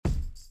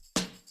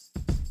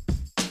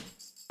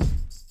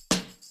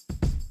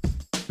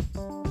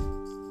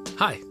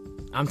Hi,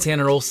 I'm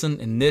Tanner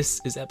Olson, and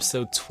this is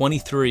episode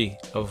 23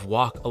 of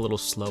Walk a Little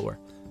Slower,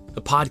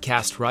 a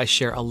podcast where I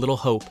share a little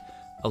hope,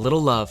 a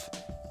little love,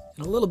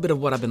 and a little bit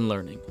of what I've been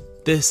learning.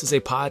 This is a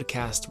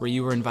podcast where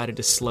you are invited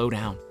to slow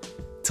down,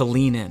 to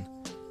lean in,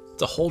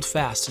 to hold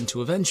fast, and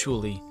to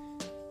eventually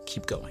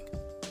keep going.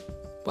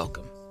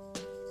 Welcome.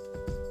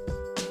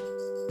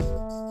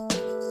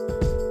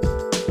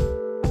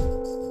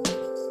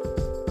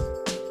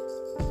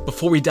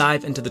 Before we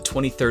dive into the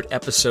 23rd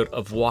episode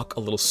of Walk a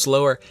Little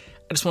Slower,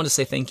 I just want to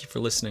say thank you for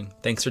listening.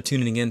 Thanks for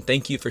tuning in.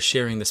 Thank you for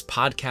sharing this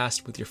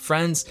podcast with your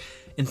friends.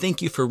 And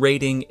thank you for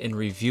rating and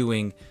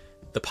reviewing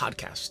the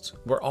podcast.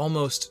 We're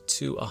almost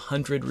to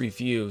 100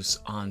 reviews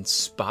on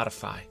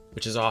Spotify,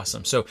 which is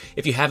awesome. So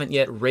if you haven't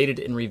yet rated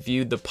and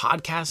reviewed the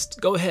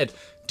podcast, go ahead.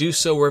 Do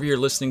so wherever you're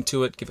listening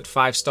to it. Give it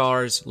 5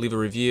 stars, leave a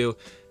review,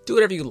 do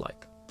whatever you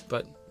like.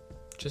 But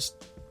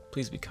just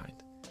please be kind.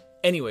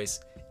 Anyways,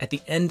 at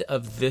the end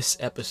of this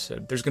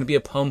episode, there's going to be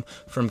a poem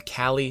from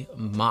Callie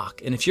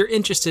Mock. And if you're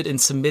interested in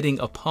submitting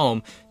a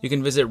poem, you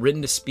can visit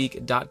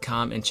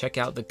writtentospeak.com and check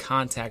out the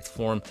contact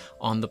form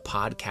on the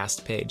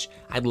podcast page.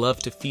 I'd love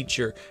to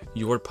feature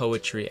your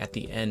poetry at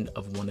the end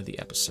of one of the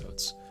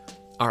episodes.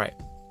 All right,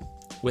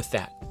 with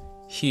that,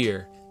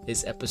 here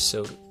is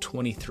episode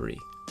 23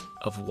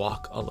 of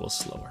Walk a Little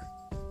Slower.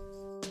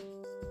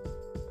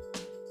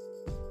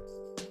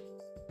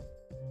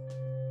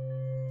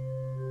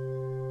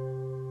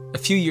 A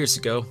few years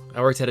ago,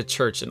 I worked at a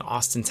church in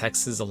Austin,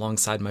 Texas,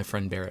 alongside my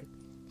friend Barrett.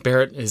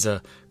 Barrett is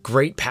a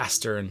great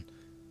pastor and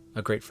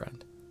a great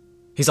friend.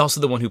 He's also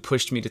the one who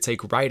pushed me to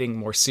take writing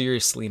more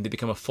seriously and to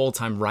become a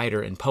full-time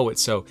writer and poet,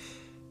 so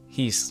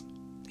he's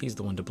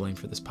the one to blame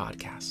for this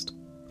podcast.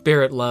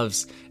 Barrett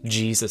loves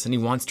Jesus, and he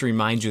wants to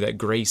remind you that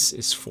grace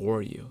is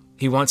for you.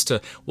 He wants to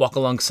walk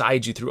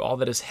alongside you through all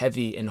that is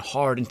heavy and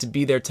hard and to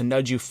be there to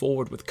nudge you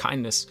forward with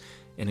kindness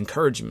and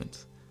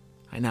encouragement.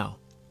 I know,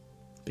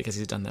 because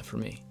he's done that for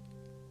me.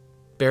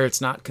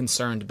 Barrett's not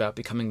concerned about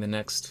becoming the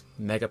next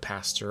mega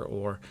pastor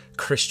or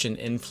Christian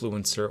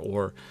influencer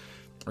or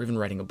even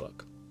writing a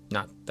book.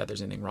 Not that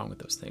there's anything wrong with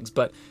those things,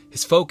 but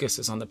his focus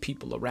is on the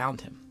people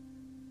around him.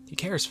 He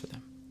cares for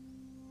them.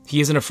 He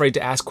isn't afraid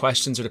to ask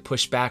questions or to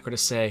push back or to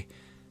say,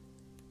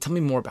 "Tell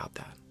me more about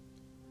that."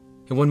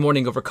 And one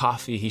morning over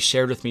coffee, he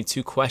shared with me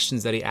 2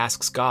 questions that he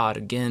asks God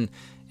again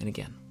and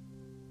again.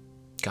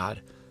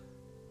 God,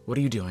 what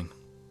are you doing?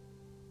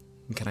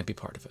 And can I be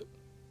part of it?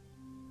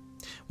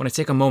 When I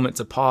take a moment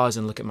to pause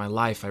and look at my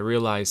life, I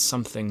realize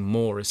something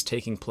more is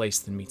taking place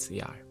than meets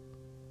the eye.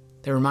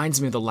 That reminds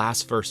me of the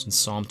last verse in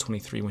Psalm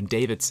 23 when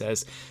David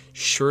says,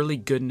 "Surely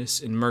goodness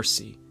and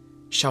mercy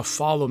shall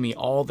follow me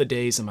all the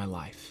days of my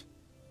life."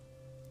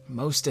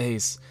 Most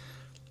days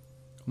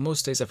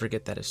I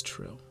forget that is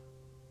true.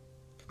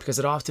 Because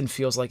it often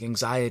feels like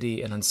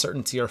anxiety and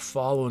uncertainty are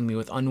following me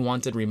with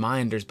unwanted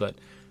reminders, but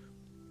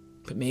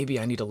maybe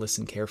I need to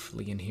listen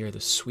carefully and hear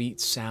the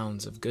sweet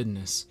sounds of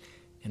goodness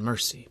and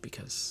mercy,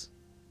 because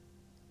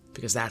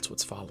that's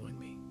what's following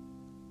me.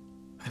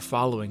 I'm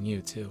following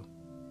you too.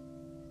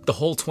 The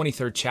whole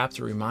 23rd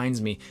chapter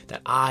reminds me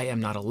that I am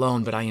not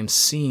alone, but I am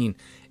seen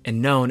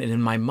and known, and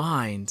in my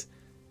mind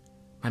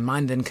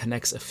then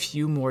connects a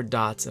few more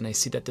dots, and I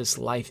see that this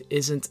life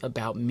isn't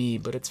about me,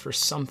 but it's for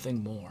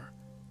something more.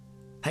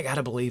 I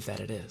gotta believe that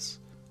it is.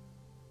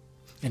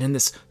 And in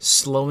this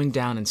slowing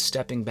down and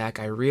stepping back,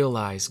 I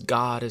realize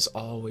God is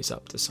always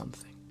up to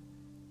something.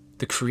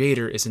 The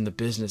Creator is in the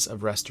business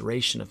of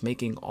restoration, of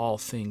making all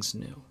things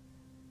new.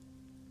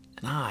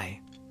 And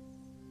I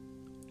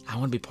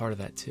want to be part of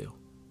that too.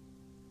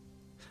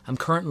 I'm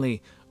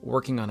currently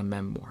working on a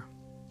memoir.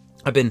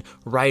 I've been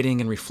writing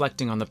and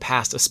reflecting on the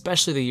past,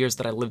 especially the years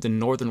that I lived in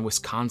northern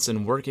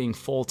Wisconsin, working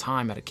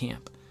full-time at a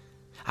camp.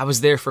 I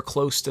was there for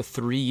close to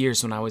 3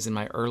 years when I was in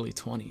my early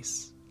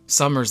 20s.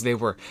 Summers, they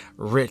were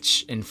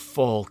rich and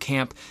full.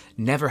 Camp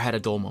never had a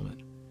dull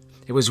moment.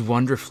 It was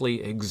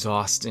wonderfully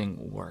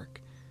exhausting work.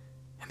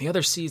 And the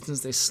other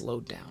seasons, they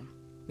slowed down.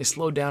 They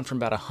slowed down from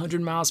about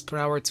 100 miles per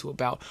hour to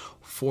about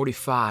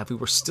 45. We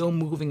were still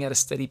moving at a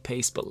steady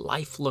pace, but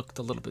life looked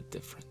a little bit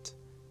different.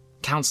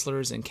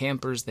 Counselors and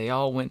campers, they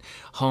all went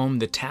home.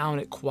 The town,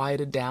 it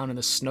quieted down, and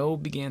the snow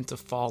began to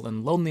fall,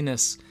 and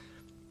loneliness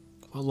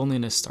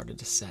started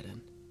to set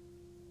in.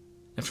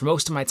 And for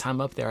most of my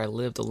time up there, I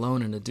lived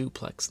alone in a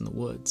duplex in the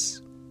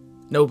woods.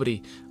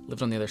 Nobody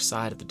lived on the other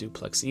side of the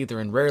duplex either,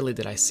 and rarely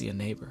did I see a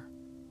neighbor.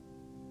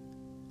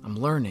 I'm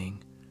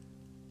learning,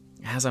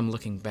 as I'm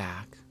looking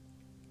back,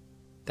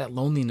 that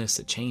loneliness,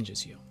 it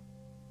changes you.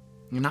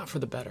 And not for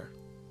the better.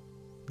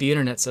 The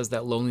internet says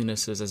that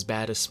loneliness is as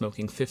bad as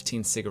smoking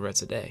 15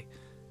 cigarettes a day.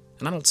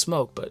 And I don't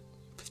smoke, but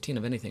 15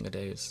 of anything a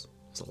day is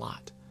a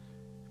lot.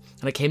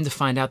 And I came to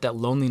find out that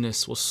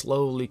loneliness will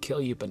slowly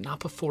kill you, but not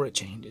before it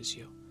changes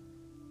you.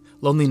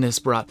 Loneliness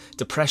brought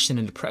depression,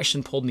 and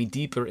depression pulled me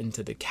deeper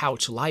into the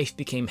couch. Life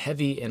became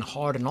heavy and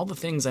hard, and all the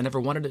things I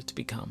never wanted it to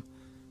become.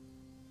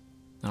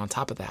 And on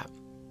top of that,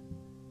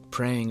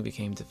 praying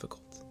became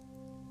difficult.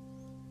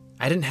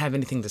 I didn't have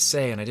anything to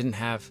say, and I didn't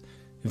have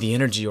the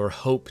energy or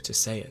hope to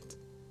say it.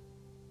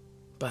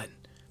 But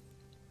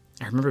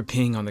I remember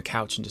being on the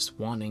couch and just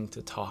wanting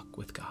to talk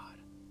with God.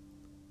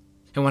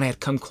 And when I had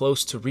come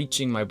close to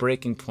reaching my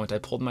breaking point, I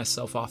pulled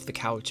myself off the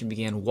couch and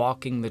began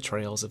walking the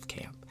trails of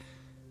camp.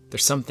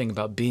 There's something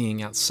about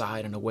being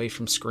outside and away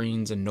from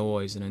screens and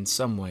noise, and in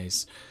some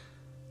ways,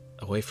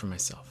 away from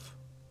myself.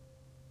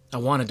 I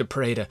wanted to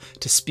pray,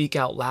 to speak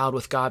out loud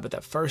with God, but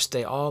that first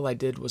day, all I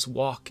did was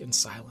walk in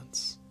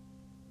silence,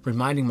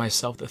 reminding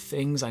myself the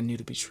things I knew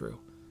to be true,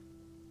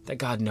 that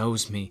God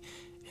knows me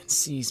and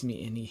sees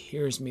me and He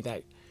hears me,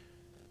 that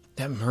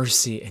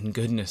mercy and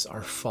goodness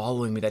are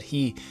following me, that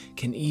He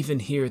can even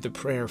hear the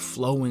prayer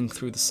flowing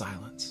through the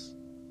silence.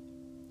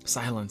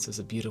 Silence is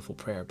a beautiful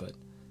prayer, but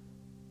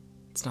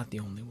it's not the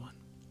only one.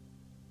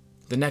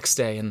 The next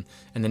day and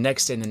the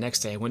next day and the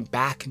next day, I went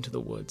back into the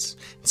woods.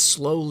 And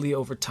slowly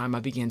over time, I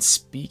began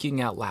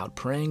speaking out loud,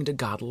 praying to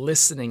God,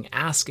 listening,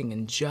 asking,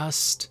 and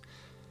just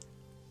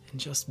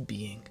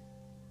being.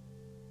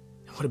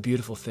 And what a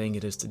beautiful thing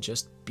it is to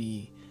just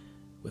be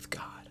with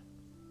God.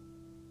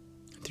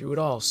 And through it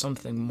all,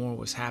 something more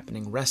was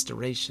happening.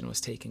 Restoration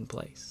was taking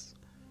place.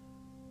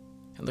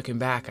 And looking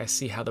back, I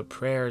see how the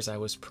prayers I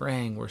was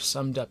praying were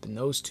summed up in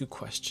those two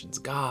questions.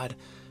 God,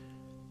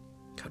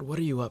 what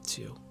are you up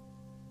to?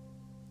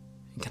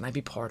 And can I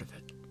be part of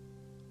it?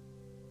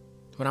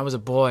 When I was a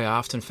boy, I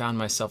often found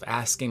myself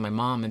asking my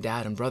mom and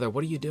dad and brother,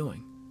 what are you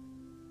doing?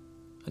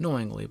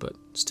 Annoyingly, but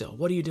still,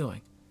 what are you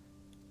doing?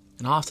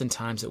 And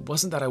oftentimes, it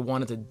wasn't that I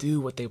wanted to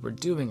do what they were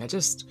doing. I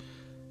just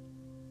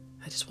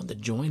wanted to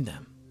join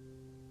them.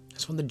 I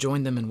just wanted to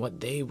join them in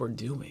what they were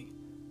doing.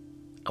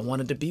 I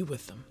wanted to be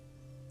with them.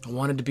 I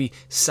wanted to be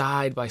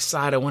side by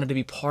side. I wanted to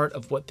be part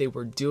of what they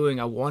were doing.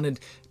 I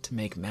wanted to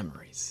make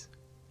memories.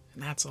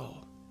 And that's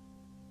all.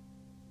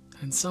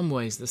 In some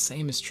ways, the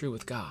same is true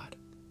with God.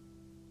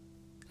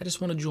 I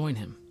just want to join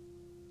Him.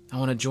 I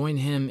want to join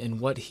Him in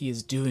what He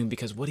is doing,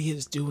 because what He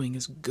is doing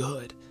is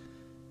good.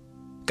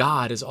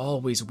 God is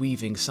always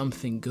weaving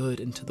something good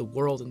into the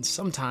world, and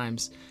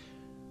sometimes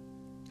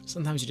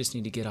you just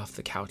need to get off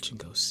the couch and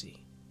go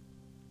see.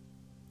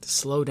 To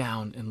slow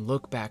down and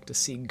look back to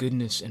see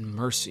goodness and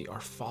mercy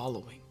are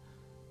following.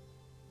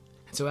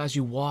 And so as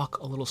you walk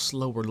a little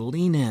slower,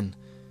 lean in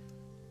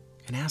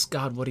and ask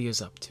God what He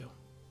is up to.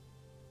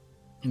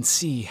 And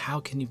see how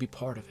can you be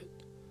part of it.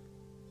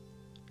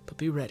 But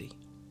be ready.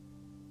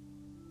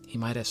 He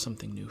might have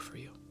something new for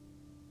you.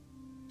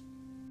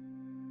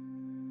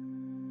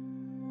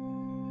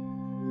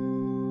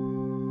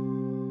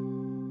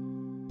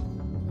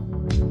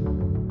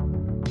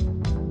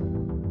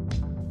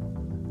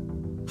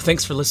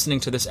 Thanks for listening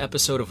to this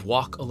episode of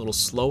Walk a Little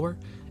Slower.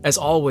 As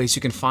always,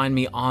 you can find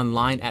me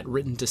online at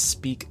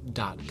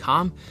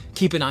writtentospeak.com.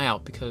 Keep an eye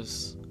out,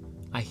 because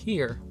I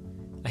hear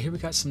we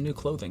got some new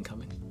clothing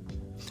coming.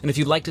 And if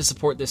you'd like to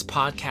support this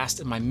podcast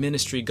and my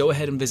ministry, go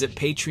ahead and visit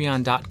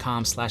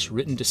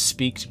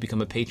patreon.com/writtentospeak to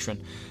become a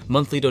patron.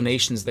 Monthly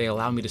donations, they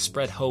allow me to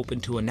spread hope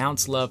and to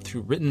announce love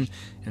through written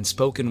and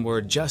spoken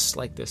word, just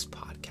like this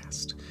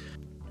podcast.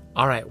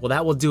 All right, well,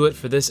 that will do it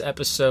for this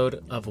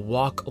episode of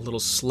Walk a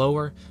Little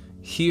Slower.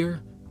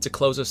 Here, to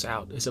close us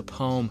out, is a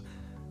poem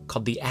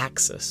called The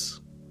Axis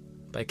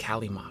by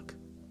Callie Mock.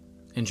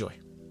 Enjoy.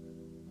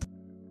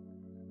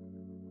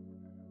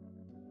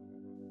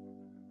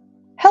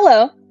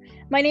 Hello,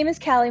 my name is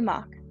Callie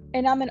Mock,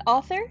 and I'm an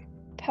author,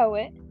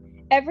 poet,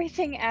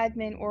 everything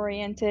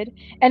admin-oriented,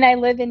 and I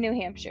live in New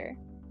Hampshire.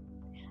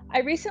 I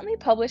recently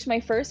published my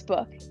first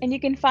book, and you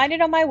can find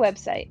it on my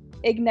website,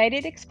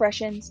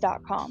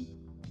 ignitedexpressions.com.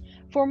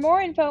 For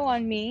more info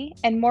on me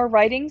and more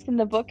writings than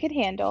the book could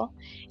handle,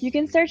 you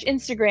can search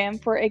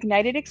Instagram for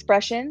Ignited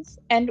Expressions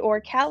and/or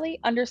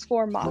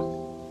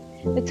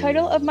Callie_Mock. The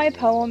title of my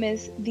poem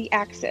is The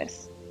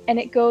Axis, and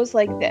it goes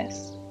like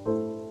this.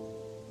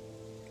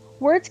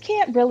 Words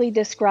can't really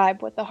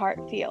describe what the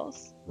heart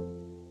feels.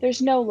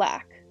 There's no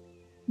lack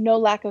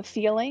of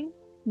feeling,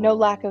 no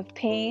lack of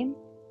pain,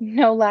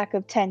 no lack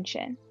of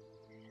tension.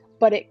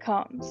 But it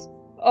comes.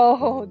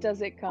 Oh,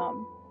 does it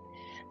come?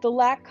 The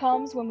lack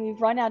comes when we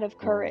run out of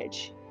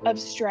courage, of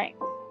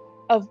strength,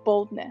 of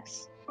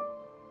boldness.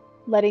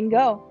 Letting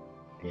go.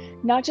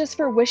 Not just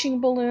for wishing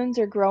balloons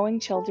or growing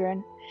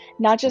children,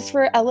 not just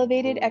for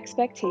elevated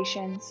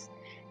expectations,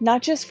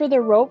 not just for the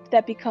rope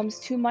that becomes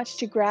too much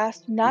to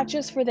grasp, not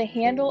just for the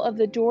handle of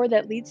the door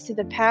that leads to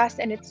the past,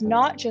 and it's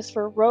not just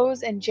for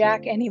Rose and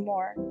Jack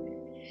anymore.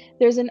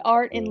 There's an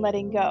art in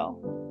letting go.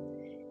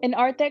 An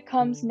art that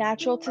comes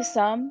natural to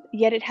some,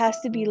 yet it has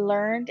to be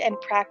learned and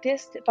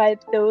practiced by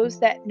those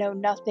that know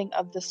nothing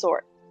of the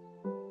sort.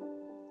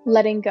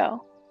 Letting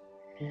go.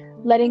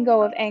 Letting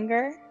go of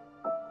anger,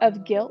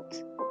 of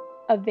guilt,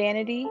 of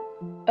vanity,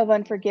 of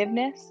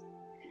unforgiveness,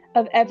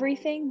 of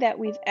everything that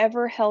we've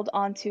ever held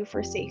onto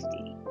for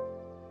safety.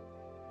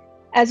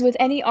 As with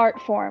any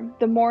art form,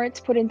 the more it's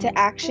put into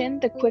action,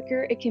 the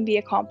quicker it can be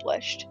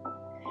accomplished.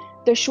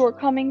 The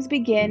shortcomings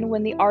begin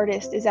when the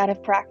artist is out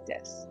of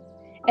practice,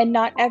 and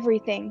not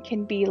everything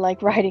can be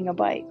like riding a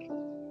bike.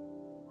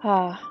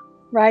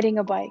 Riding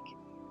a bike.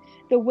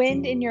 The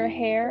wind in your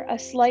hair, a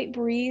slight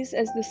breeze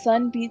as the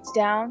sun beats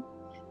down,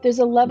 There's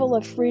a level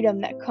of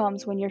freedom that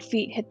comes when your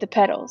feet hit the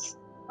pedals.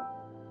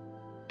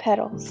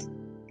 Pedals.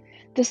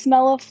 The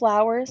smell of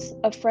flowers,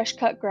 of fresh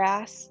cut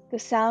grass, the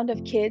sound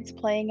of kids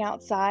playing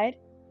outside.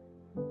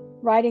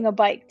 Riding a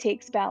bike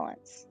takes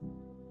balance.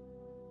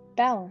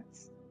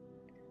 Balance.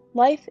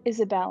 Life is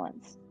a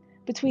balance.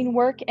 Between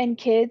work and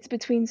kids,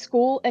 between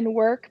school and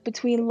work,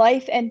 between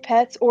life and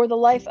pets, or the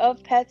life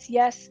of pets,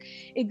 yes,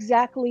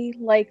 exactly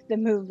like the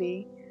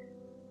movie.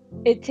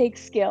 It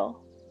takes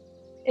skill.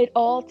 It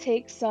all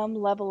takes some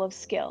level of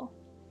skill.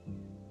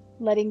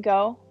 Letting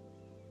go,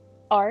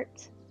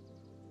 art,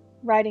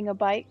 riding a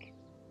bike,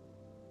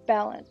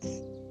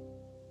 balance.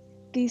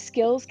 These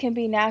skills can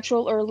be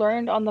natural or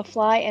learned on the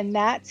fly, and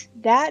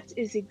that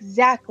is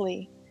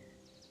exactly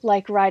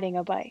like riding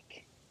a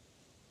bike.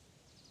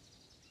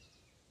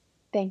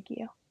 Thank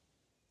you.